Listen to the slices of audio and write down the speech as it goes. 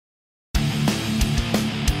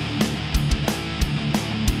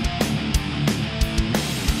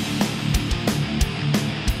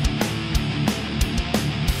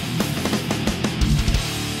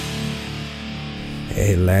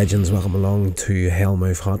Hey legends, welcome along to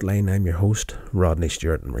Hellmouth Hotline. I'm your host, Rodney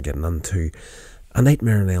Stewart, and we're getting into A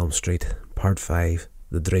Nightmare on Elm Street, Part 5,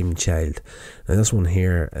 The Dream Child. Now this one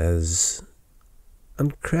here is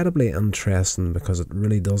incredibly interesting because it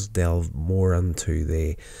really does delve more into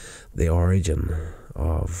the origin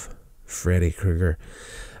of Freddy Krueger.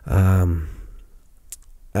 It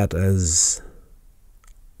is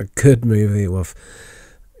a good movie with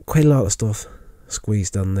quite a lot of stuff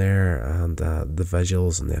squeezed in there, and the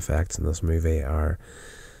visuals and the effects in this movie are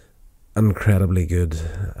incredibly good.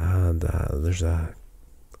 And there's a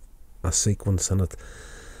sequence in it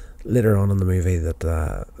later on in the movie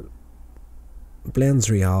that blends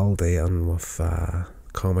reality and with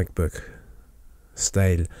comic book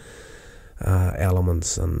style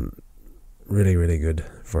elements, and really good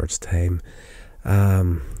for its time.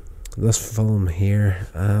 This film here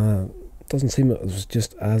doesn't seem it was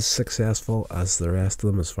just as successful as the rest of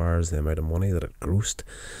them as far as the amount of money that it grossed.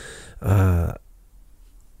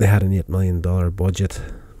 They had an $8 million budget,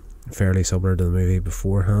 fairly similar to the movie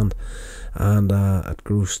beforehand, and it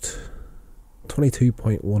grossed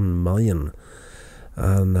 $22.1 million.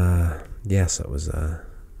 And yes, it was a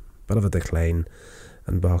bit of a decline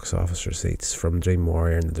in box office receipts from Dream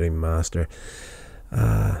Warrior and the Dream Master,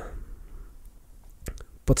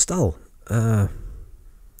 but still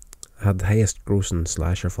had the highest grossing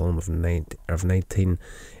slasher film of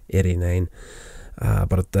 1989,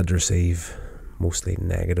 but it did receive mostly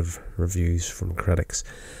negative reviews from critics.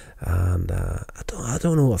 And I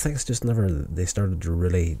don't know, I think it's just never they started to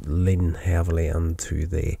really lean heavily into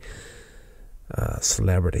the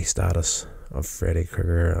celebrity status of Freddy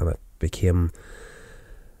Krueger, and it became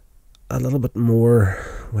a little bit more,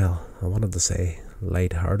 well, I wanted to say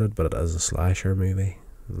light-hearted, but it is a slasher movie.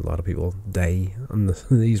 A lot of people die in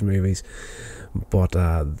these movies, but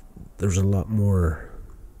there's a lot more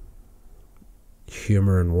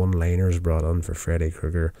humour and one-liners brought in for Freddy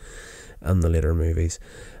Krueger in the later movies,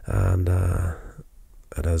 and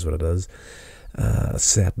it is what it is.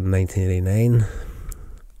 Set in 1989,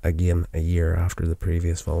 again a year after the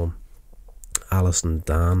previous film. Alice and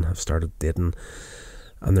Dan have started dating,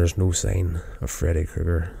 and there's no sign of Freddy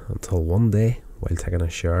Krueger until one day, while taking a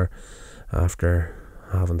shower after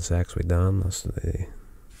having sex with Dan. That's the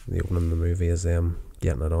opening of the movie is them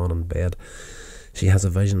getting it on in bed. She has a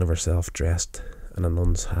vision of herself dressed in a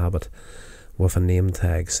nun's habit with a name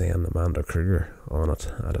tag saying Amanda Krueger on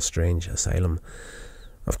it at a strange asylum.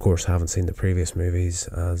 Of course, haven't seen the previous movies.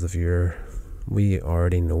 As the viewer, we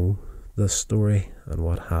already know this story and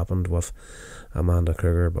what happened with Amanda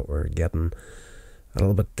Krueger, but we're getting a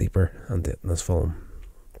little bit deeper into it in this film.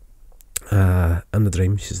 In the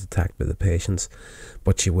dream, she's attacked by the patients,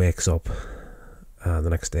 but she wakes up the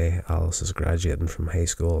next day. Alice is graduating from high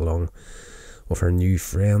school along with her new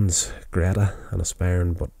friends, Greta, an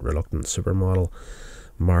aspiring but reluctant supermodel,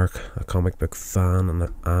 Mark, a comic book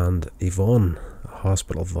fan, and Yvonne, a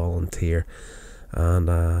hospital volunteer, and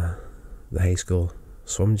the high school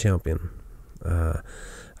swim champion.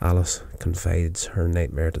 Alice confides her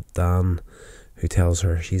nightmare to Dan, who tells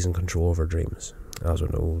her she's in control of her dreams. As we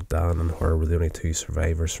know, Dan and her were the only two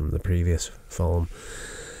survivors from the previous film.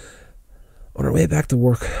 On her way back to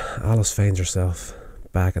work, Alice finds herself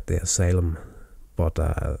back at the asylum, but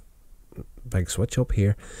big switch up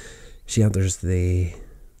here. She enters the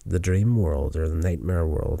dream world, or the nightmare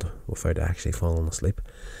world, without actually falling asleep.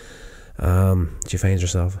 She finds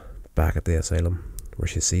herself back at the asylum, where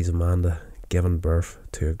she sees Amanda giving birth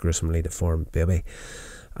to a gruesomely deformed baby.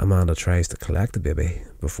 Amanda tries to collect the baby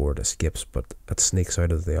before it escapes, but it sneaks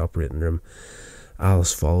out of the operating room.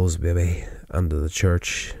 Alice follows the baby into the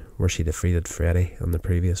church where she defeated Freddy in the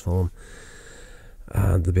previous film,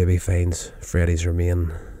 and the baby finds Freddy's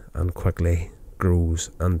remain and quickly grows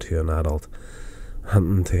into an adult,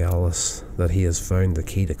 hinting to Alice that he has found the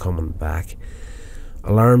key to coming back.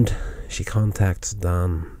 Alarmed, she contacts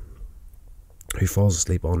Dan, who falls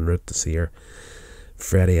asleep en route to see her.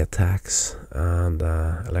 Freddy attacks and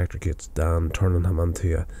electrocutes Dan, turning him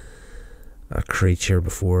into a creature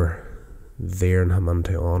before veering him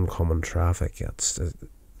into oncoming traffic.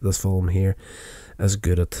 This film here is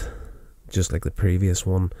good at, just like the previous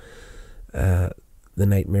one, the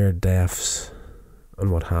nightmare deaths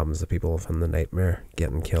and what happens to people within the nightmare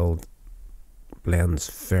getting killed blends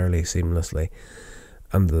fairly seamlessly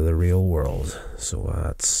into the real world. So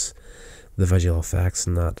it's the visual effects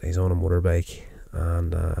in that he's on a motorbike,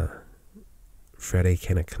 and Freddy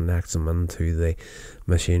kind of connects him into the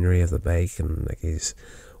machinery of the bike, and like he's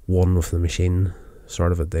one with the machine,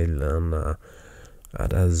 sort of a deal. And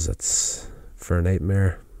it's for a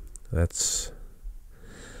nightmare. It's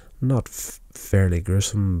not fairly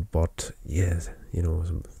gruesome, but yeah, you know,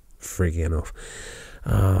 was freaky enough.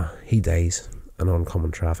 He dies in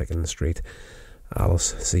oncoming traffic in the street.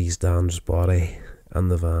 Alice sees Dan's body in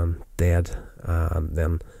the van, dead, and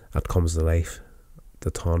then it comes to life to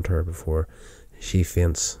taunt her before she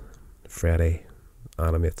faints. Freddy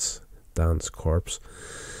animates Dan's corpse.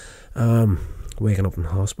 Waking up in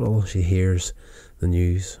hospital, she hears the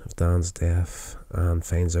news of Dan's death and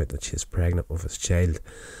finds out that she is pregnant with his child.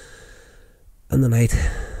 In the night,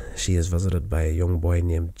 she is visited by a young boy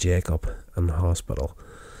named Jacob in the hospital.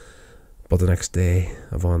 But the next day,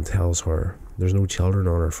 Yvonne tells her there's no children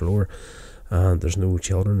on her floor, and there's no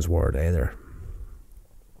children's ward either.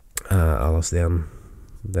 Alice then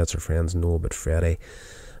lets her friends know about Freddy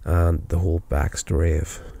and the whole backstory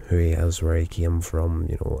of who he is, where he came from,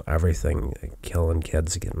 you know, everything, killing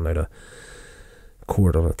kids, getting out of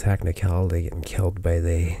court on a technicality, getting killed by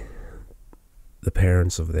the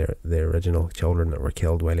parents of the original children that were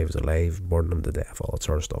killed while he was alive, burning them to death, all that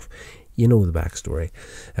sort of stuff. You know the backstory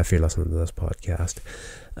if you're listening to this podcast.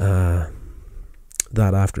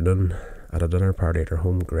 That afternoon, at a dinner party at her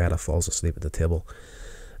home, Greta falls asleep at the table,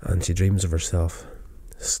 and she dreams of herself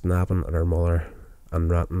snapping at her mother and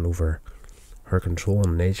ranting over her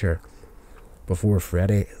controlling nature before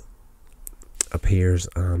Freddy appears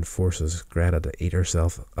and forces Greta to eat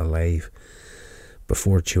herself alive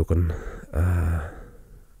before choking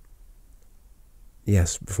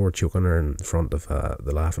before choking her in front of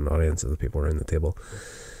the laughing audience of the people around the table.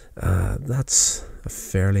 That's a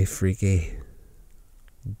fairly freaky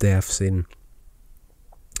death scene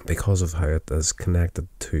because of how it is connected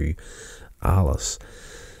to Alice.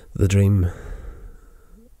 The dream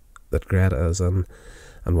that Greta is in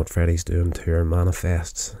and what Freddy's doing to her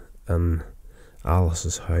manifests in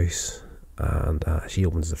Alice's house, and she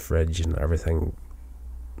opens the fridge and everything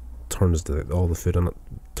turns to, all the food in it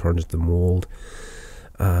turns to mould,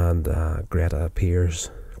 and Greta appears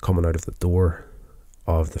coming out of the door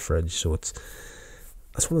of the fridge. So it's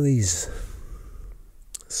one of these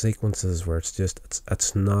sequences where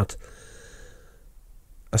it's not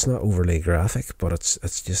overly graphic, but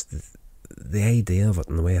it's just the idea of it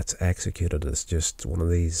and the way it's executed is just one of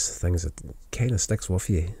these things that kind of sticks with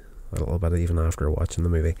you a little bit even after watching the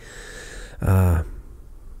movie. Where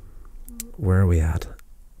are we at?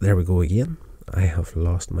 There we go again. I have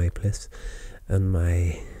lost my place in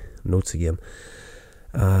my notes again.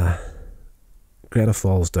 Greta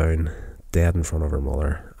falls down dead in front of her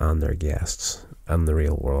mother and their guests in the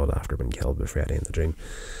real world after being killed by Freddy in the dream.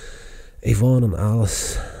 Yvonne and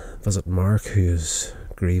Alice visit Mark, who's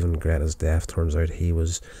grieving Greta's death. Turns out he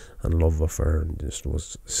was in love with her and just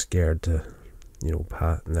was scared to, you know,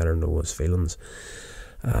 pat and let her know his feelings.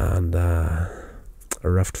 And a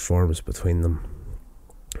rift forms between them.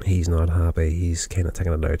 He's not happy. He's kind of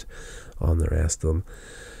taking it out on the rest of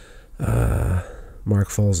them. Mark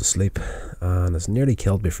falls asleep and is nearly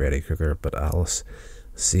killed by Freddy Krueger, but Alice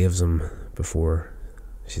saves him before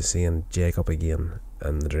she's seeing Jacob again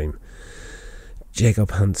in the dream.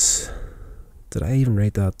 Jacob hints... Did I even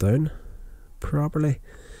write that down properly?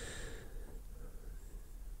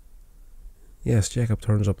 Yes, Jacob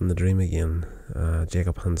turns up in the dream again.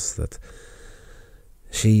 Jacob hints that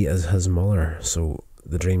she is his mother, so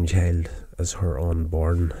the dream child is her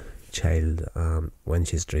unborn child. When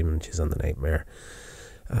she's dreaming, she's in the nightmare.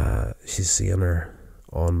 She's seeing her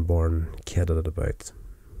unborn kid at about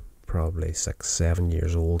probably 6-7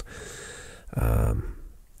 years old.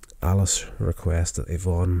 Alice requests that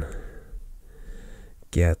Yvonne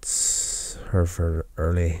gets her for an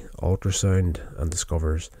early ultrasound and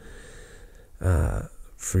discovers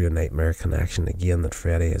through a nightmare connection again that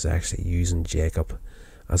Freddy is actually using Jacob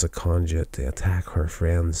as a conduit to attack her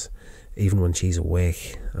friends, even when she's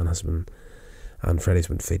awake, and Freddy's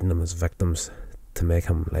been feeding them as victims to make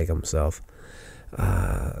him like himself.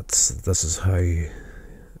 This is how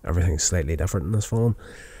everything's slightly different in this film.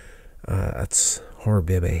 It's her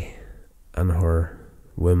baby and her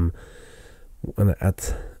womb. When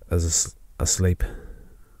it is asleep,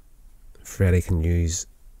 Freddy can use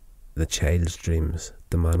the child's dreams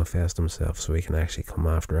to manifest himself so he can actually come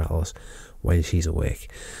after Alice while she's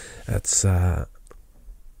awake. It's a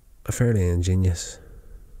fairly ingenious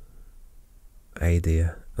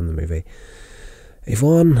idea in the movie.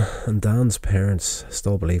 Yvonne and Dan's parents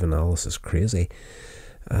still believe in Alice is crazy,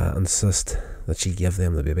 insist that she give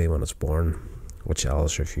them the baby when it's born, which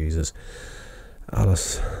Alice refuses.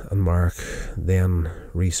 Alice and Mark then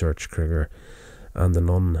research Krueger and the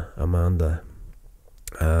nun Amanda,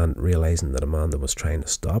 and realising that Amanda was trying to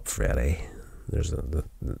stop Freddy. There's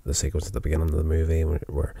the sequence at the beginning of the movie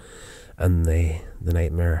where in the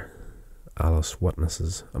nightmare Alice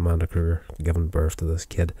witnesses Amanda Krueger giving birth to this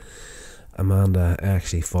kid, Amanda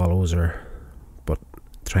actually follows her, but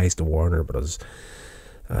tries to warn her, but as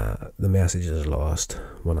the message is lost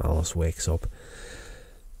when Alice wakes up.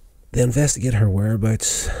 They investigate her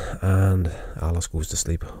whereabouts, and Alice goes to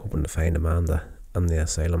sleep, hoping to find Amanda in the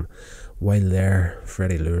asylum. While there,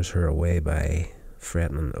 Freddy lures her away by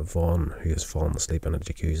threatening Yvonne, who has fallen asleep in a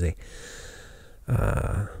jacuzzi.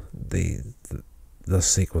 This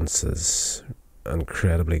sequence is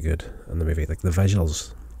incredibly good in the movie. Like, the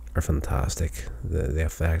visuals are fantastic, the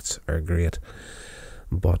effects are great,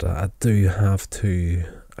 but I do have to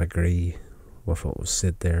agree with what was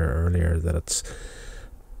said there earlier, that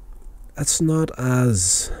it's not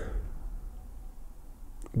as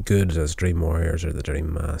good as Dream Warriors or the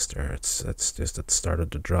Dream Master. It's just, it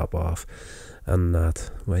started to drop off, and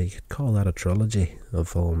that, well, you could call that a trilogy of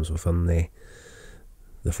films within the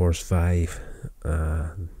first five.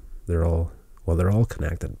 They're all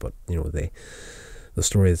connected, but you know, the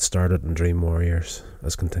story that started in Dream Warriors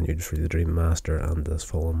has continued through the Dream Master and this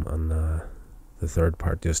film, and the third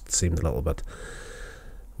part just seemed a little bit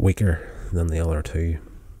weaker than the other two.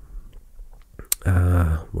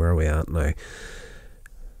 Where are we at now?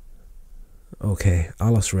 Okay,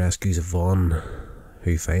 Alice rescues Yvonne,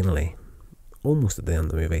 who finally, almost at the end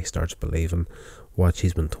of the movie, starts believing what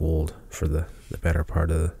she's been told for the better part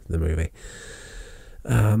of the movie.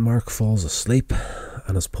 Mark falls asleep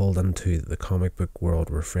and is pulled into the comic book world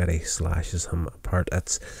where Freddy slashes him apart.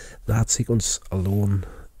 That sequence alone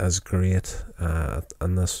is great.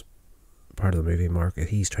 In this part of the movie, Mark,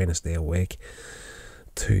 he's trying to stay awake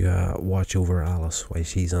to watch over Alice while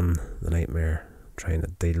she's in the nightmare, trying to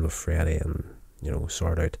deal with Freddy and, you know,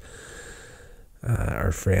 sort out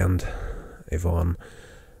our friend Yvonne.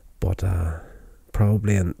 But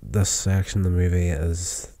probably in this section of the movie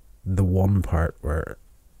is the one part where,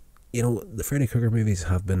 you know, the Freddy Krueger movies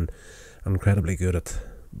have been incredibly good at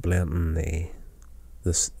blending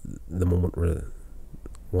the moment where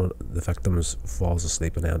one of the victims falls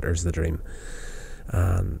asleep and enters the dream,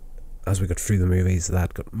 and as we got through the movies,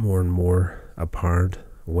 that got more and more apparent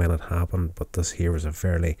when it happened. But this here was a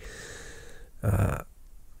fairly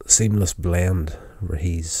seamless blend, where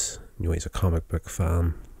he's a comic book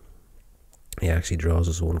fan. He actually draws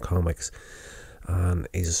his own comics, and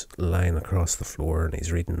he's lying across the floor and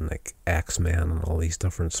he's reading like X-Men and all these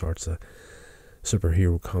different sorts of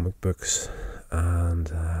superhero comic books,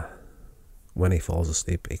 and when he falls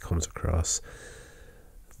asleep, he comes across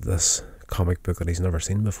this comic book that he's never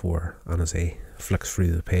seen before, and as he flicks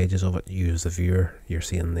through the pages of it, you as the viewer, you're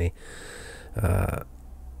seeing the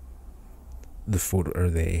photo, or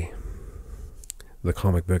the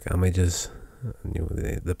comic book images, you know,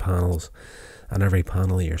 the panels, and every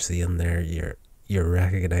panel you're seeing there, you're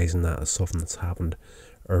recognizing that as something that's happened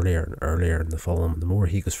earlier and earlier in the film. The more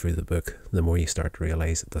he goes through the book, the more you start to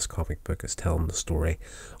realize that this comic book is telling the story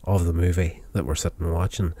of the movie that we're sitting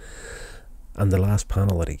watching. And the last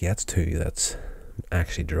panel that he gets to, that's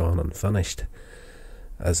actually drawn and finished,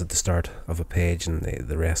 is at the start of a page, and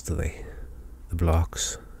the rest of the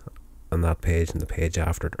blocks on that page and the page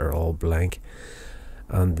after it are all blank,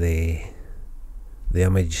 and the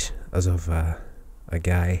image is of a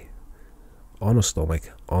guy on his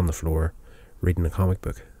stomach on the floor reading a comic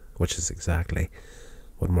book, which is exactly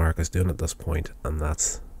what Mark is doing at this point. And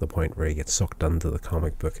that's the point where he gets sucked into the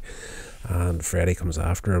comic book, and Freddy comes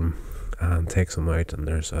after him and takes him out, and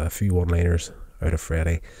there's a few one-liners out of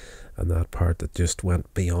Freddy and that part that just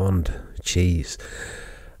went beyond cheese.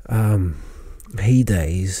 He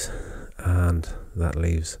dies, and that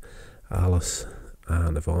leaves Alice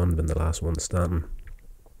and Yvonne being the last one standing.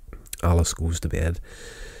 Alice goes to bed,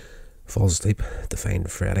 falls asleep to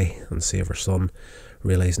find Freddy and save her son,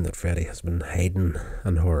 realising that Freddy has been hiding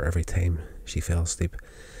in her every time she fell asleep.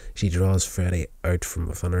 She draws Freddy out from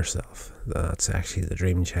within herself. That's actually the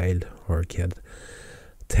dream child. Her kid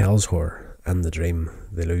tells her in the dream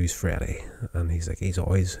they lose Freddy, and he's like, he's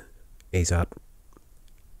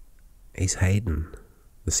hiding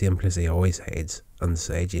the same place he always hides,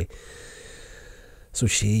 inside you. So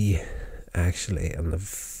she actually, and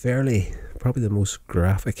probably the most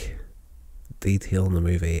graphic detail in the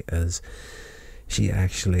movie is, she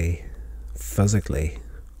actually physically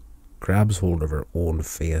grabs hold of her own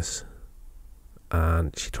face,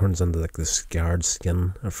 and she turns into like the scarred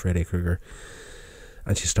skin of Freddy Krueger,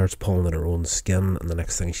 and she starts pulling at her own skin, and the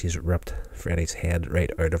next thing, she's ripped Freddy's head right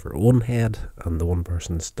out of her own head, and the one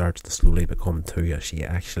person starts to slowly become two as she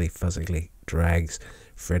actually physically drags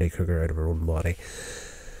Freddy Krueger out of her own body.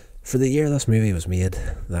 For the year this movie was made,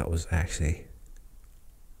 that was actually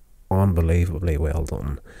unbelievably well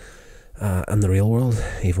done. In the real world,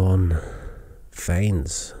 Yvonne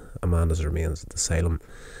finds Amanda's remains at the asylum,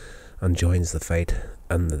 and joins the fight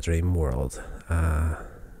in the dream world.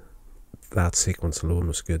 That sequence alone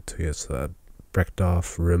was good too. It's a bricked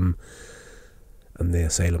off room in the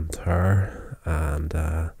asylum tower,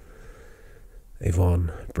 and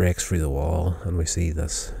Yvonne breaks through the wall, and we see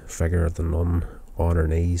this figure of the nun on her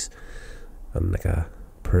knees in like a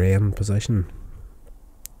praying position.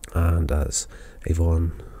 And as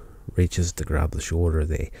Yvonne reaches to grab the shoulder,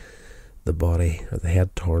 the body or the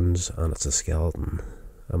head turns, and it's a skeleton.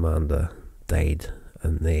 Amanda died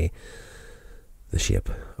in the shape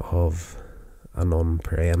of a nun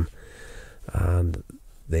praying, and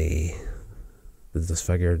the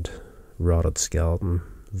disfigured, rotted skeleton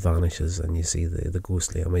vanishes, and you see the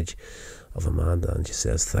ghostly image of Amanda, and she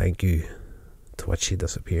says thank you, to which she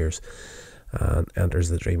disappears and enters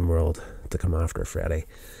the dream world to come after Freddy.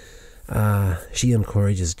 She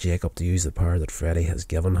encourages Jacob to use the power that Freddy has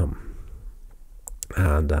given him,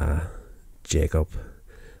 and Jacob,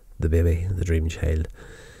 the baby, the dream child,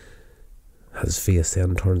 his face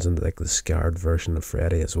then turns into like the scarred version of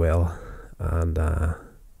Freddy as well, and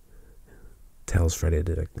tells Freddy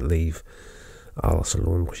to leave Alice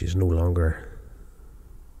alone because she's no longer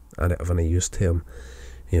of any use to him.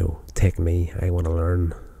 Take me, I want to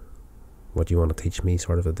learn what you want to teach me,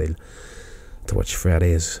 sort of a deal. To which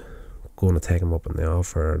Freddy is going to take him up on the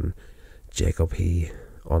offer, and Jacob, he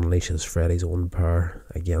unleashes Freddy's own power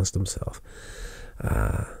against himself.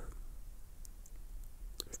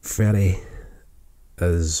 Freddy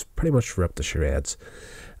is pretty much ripped to shreds,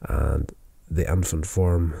 and the infant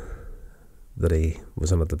form that he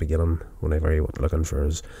was in at the beginning, whenever he went looking for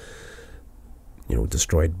his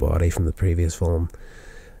destroyed body from the previous film,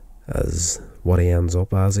 is what he ends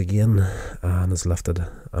up as again, and is lifted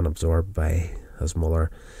and absorbed by his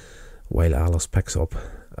mother, while Alice picks up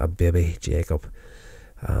a baby Jacob,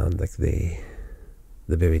 and like the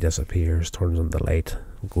baby disappears, turns into light,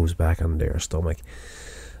 goes back into her stomach.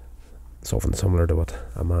 Something similar to what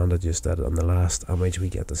Amanda just did. And the last image we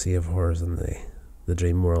get to see of hers in the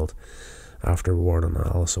dream world, after warning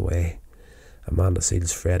Alice away, Amanda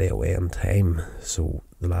seals Freddy away in time, so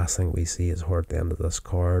the last thing we see is her at the end of this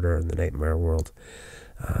corridor in the nightmare world,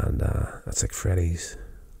 and it's like Freddy's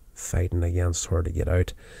fighting against her to get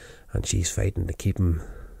out, and she's fighting to keep him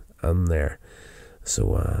in there.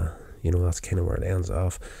 So that's kind of where it ends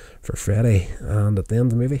off for Freddy. And at the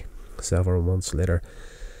end of the movie, several months later,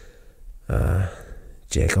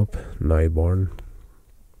 Jacob, now born,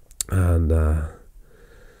 and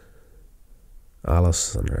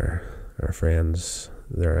Alice and her friends,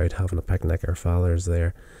 they're out having a picnic. Her father's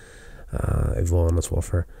there, Yvonne is with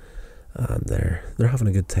her, and they're having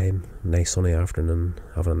a good time. Nice sunny afternoon,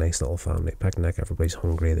 having a nice little family picnic. Everybody's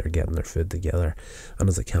hungry, they're getting their food together, and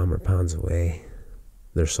as the camera pans away,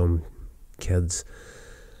 there's some kids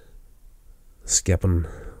skipping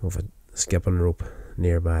with a skipping rope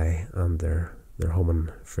nearby, and they're humming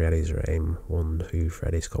Freddy's rhyme, 1, 2,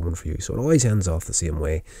 Freddy's coming for you. So it always ends off the same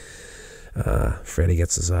way. Freddy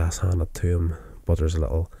gets his ass handed to him, but there's a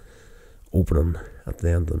little opening at the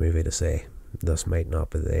end of the movie to say this might not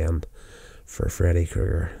be the end for Freddy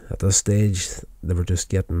Krueger. At this stage, they were just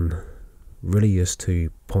getting really used to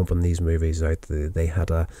pumping these movies out. They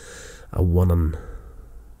had a winning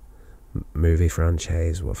movie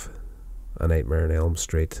franchise with A Nightmare on Elm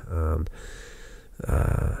Street and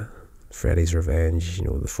Freddy's Revenge.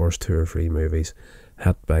 The first 2 or 3 movies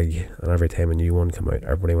hit big, and every time a new one came out,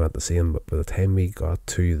 everybody went to see him. But by the time we got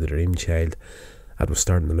to The Dream Child, it was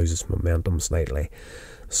starting to lose its momentum slightly.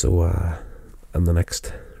 So in the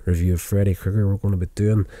next review of Freddy Krueger, we're going to be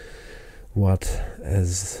doing what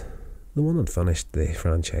is the one that finished the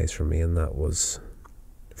franchise for me, and that was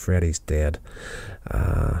Freddy's Dead.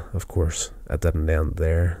 Of course, it didn't end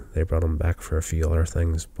there. They brought him back for a few other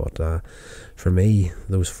things, but for me,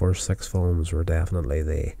 those first 6 films were definitely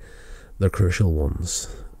the crucial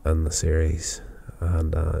ones in the series.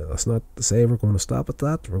 And that's not to say we're going to stop at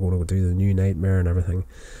that. We're going to do the new Nightmare and everything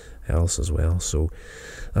else as well. So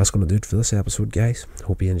that's going to do it for this episode, guys.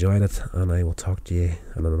 Hope you enjoyed it, and I will talk to you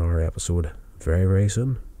in another episode very, very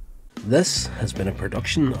soon. This has been a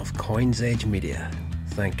production of Coins Age Media.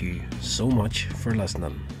 Thank you so much for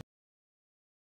listening.